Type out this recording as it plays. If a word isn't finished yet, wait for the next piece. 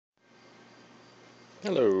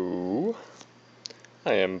Hello,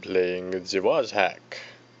 I am playing the WazHack,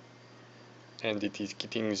 and it is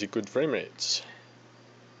getting the good frame rates.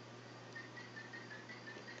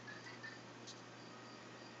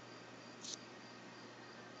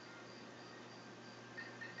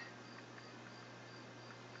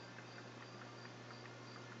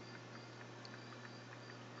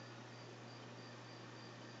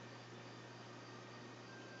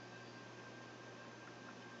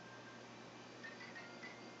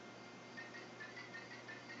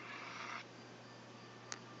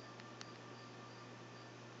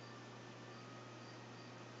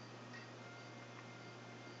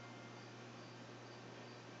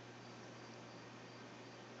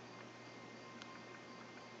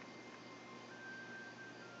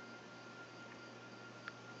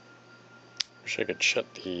 Wish I could shut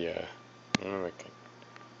the, I don't know if I can,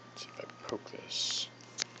 see if I poke this.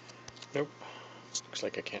 Nope, looks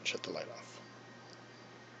like I can't shut the light off.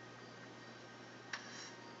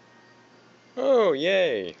 Oh,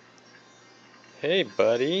 yay! Hey,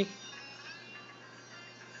 buddy!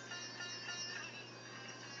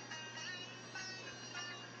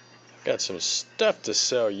 I've got some stuff to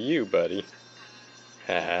sell you, buddy.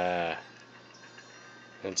 Haha.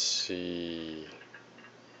 Let's see.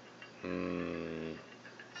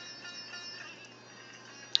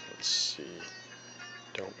 Let's see.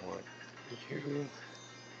 Don't want you.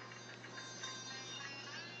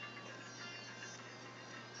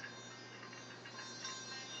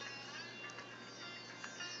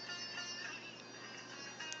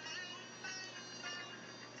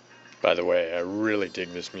 By the way, I really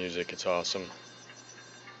dig this music. It's awesome.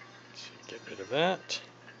 Let's see, get rid of that.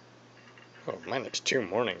 Oh, -2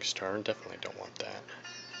 Morningstar. Definitely don't want that.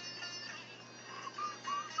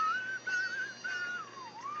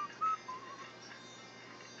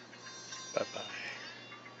 Bye-bye.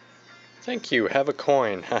 Thank you. Have a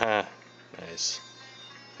coin. Haha. Nice.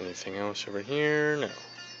 Anything else over here? No.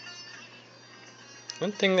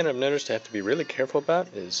 One thing that I've noticed I have to be really careful about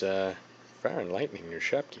is fire and lightning your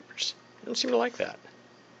shopkeepers. They don't seem to like that.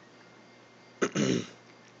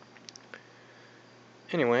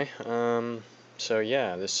 Anyway, so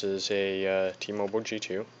yeah, this is a T-Mobile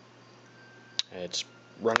G2. It's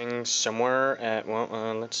running somewhere at,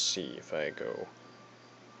 well, let's see if I go.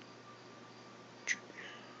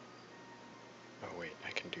 Oh wait,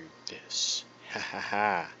 I can do this. Ha ha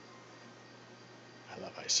ha. I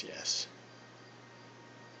love ICS.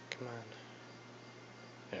 Come on.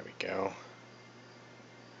 There we go.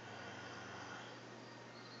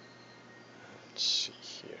 Let's see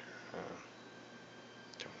here.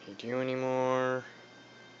 Don't need you anymore.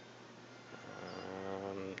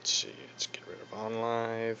 Let's see. Let's get rid of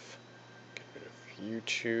OnLive. Get rid of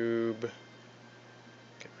YouTube.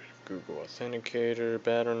 Get rid of Google Authenticator,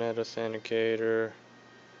 Battle.net Authenticator.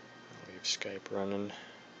 I'll leave Skype running.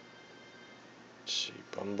 Let's see.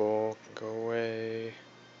 Bumble can go away.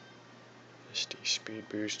 SD Speed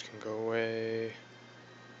Boost can go away.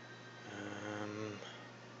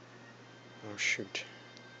 Oh shoot.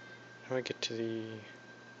 How do I get to the...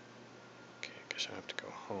 Okay, I guess I have to go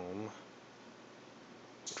home.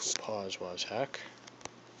 Which will pause WazHack.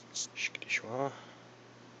 Shkity shwa.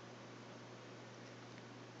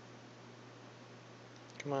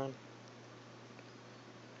 Come on.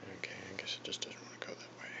 Okay, I guess it just doesn't want to go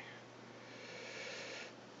that way.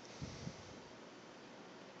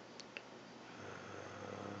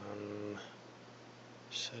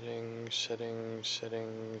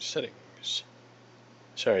 Settings.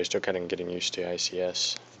 Sorry, still kind of getting used to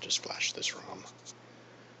ICS. I just flashed this ROM.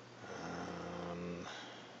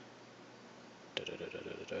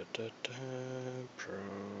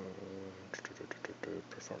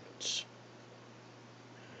 Performance.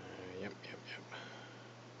 Yep.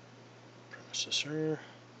 Processor.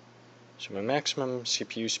 So my maximum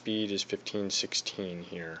CPU speed is 1516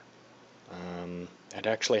 here. I'd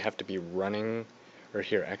actually have to be running, or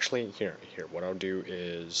here, what I'll do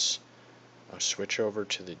is I'll switch over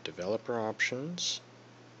to the developer options,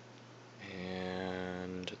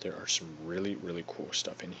 and there are some really cool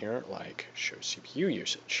stuff in here, like show CPU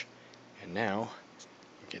usage. And now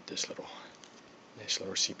you get this nice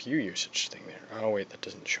little CPU usage thing there. Oh wait, that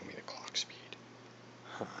doesn't show me the clock speed.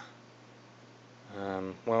 Huh.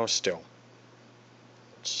 Well, still,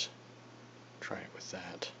 let's try it with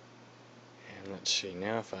that. And let's see,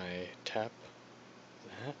 now if I tap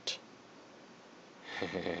that.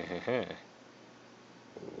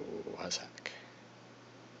 Ooh, WazHack.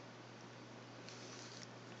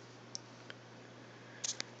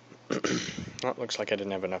 Well, it looks like I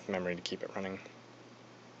didn't have enough memory to keep it running.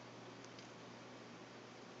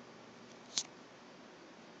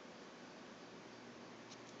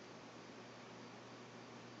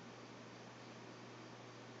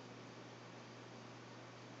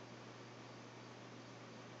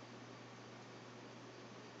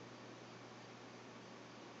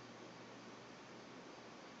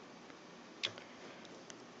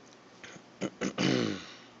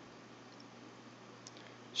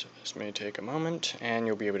 This may take a moment, and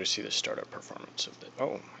you'll be able to see the startup performance of the...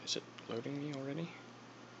 Oh, is it loading me already?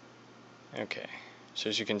 Okay, so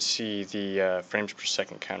as you can see, the frames per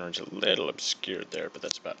second counter is a little obscured there, but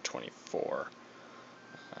that's about 24.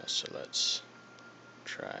 So let's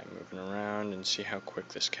try moving around and see how quick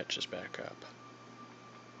this catches back up.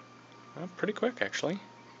 Well, pretty quick, actually.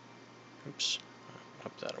 Oops,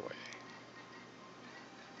 up that away.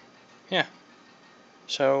 Yeah,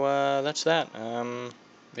 so that's that.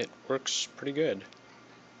 It works pretty good.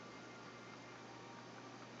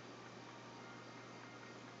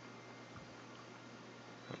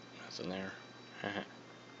 Oh, nothing there.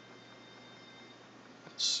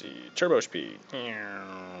 Let's see, turbo speed.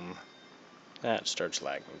 That starts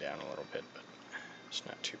lagging down a little bit, but it's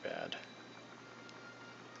not too bad.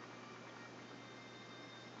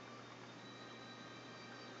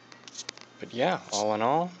 But yeah, all in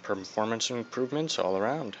all, performance improvements all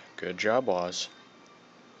around. Good job, Waz.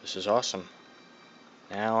 This is awesome.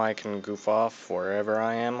 Now I can goof off wherever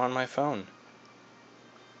I am on my phone.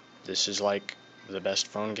 This is like the best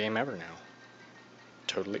phone game ever now.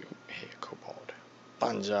 Totally. Hey, a kobold.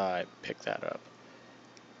 Banzai, pick that up.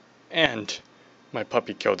 And my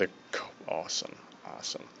puppy killed a awesome,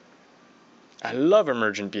 awesome. I love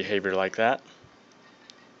emergent behavior like that.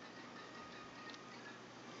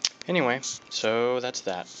 Anyway, so that's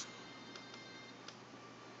that.